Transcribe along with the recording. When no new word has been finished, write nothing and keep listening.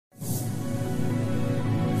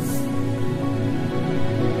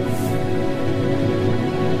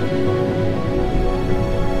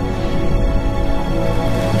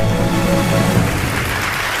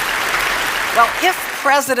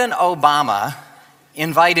President Obama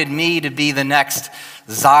invited me to be the next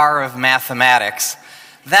czar of mathematics,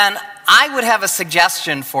 then I would have a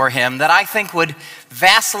suggestion for him that I think would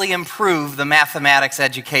vastly improve the mathematics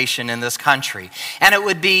education in this country. And it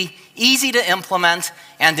would be easy to implement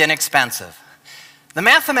and inexpensive. The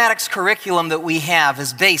mathematics curriculum that we have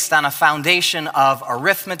is based on a foundation of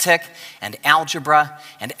arithmetic and algebra,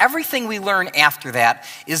 and everything we learn after that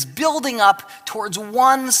is building up towards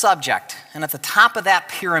one subject. And at the top of that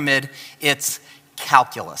pyramid, it's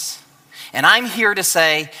calculus. And I'm here to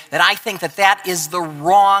say that I think that that is the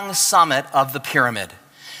wrong summit of the pyramid.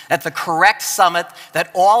 That the correct summit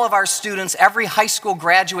that all of our students, every high school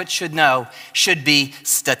graduate should know, should be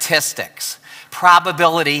statistics,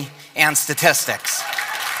 probability, and statistics.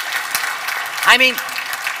 I mean,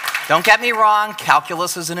 don't get me wrong,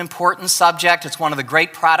 calculus is an important subject. It's one of the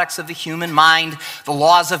great products of the human mind. The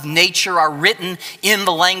laws of nature are written in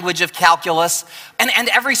the language of calculus. And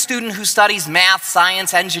every student who studies math,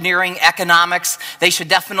 science, engineering, economics, they should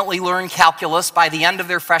definitely learn calculus by the end of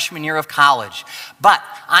their freshman year of college. But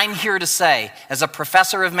I'm here to say, as a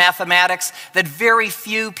professor of mathematics, that very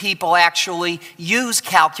few people actually use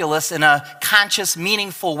calculus in a conscious,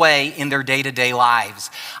 meaningful way in their day-to-day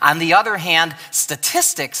lives. On the other hand,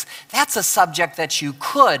 statistics, that's a subject that you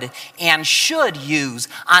could and should use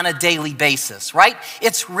on a daily basis, right?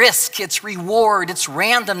 It's risk, it's reward, it's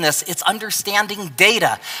randomness, it's understanding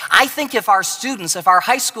data. I think if our students, if our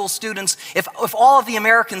high school students, if all of the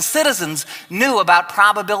American citizens knew about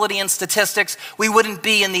probability and statistics, we wouldn't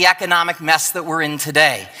be in the economic mess that we're in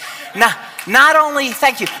today. Not only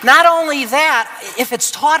that, if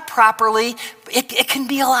it's taught properly, it can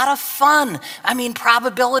be a lot of fun. I mean,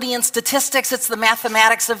 probability and statistics, it's the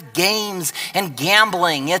mathematics of games and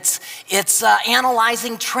gambling. It's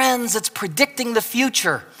analyzing trends. It's predicting the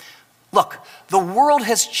future. Look, the world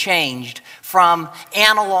has changed from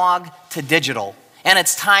analog to digital. And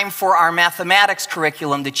it's time for our mathematics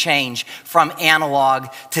curriculum to change from analog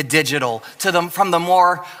to digital, from the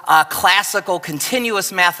more classical,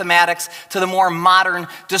 continuous mathematics to the more modern,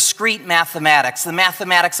 discrete mathematics, the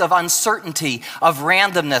mathematics of uncertainty, of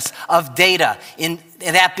randomness, of data,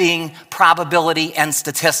 that being probability and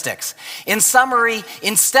statistics. In summary,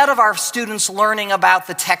 instead of our students learning about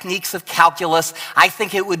the techniques of calculus, I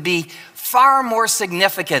think it would be far more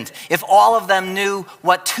significant if all of them knew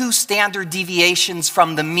what 2 standard deviations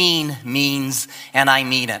from the mean means, and I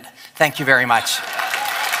mean it. Thank you very much.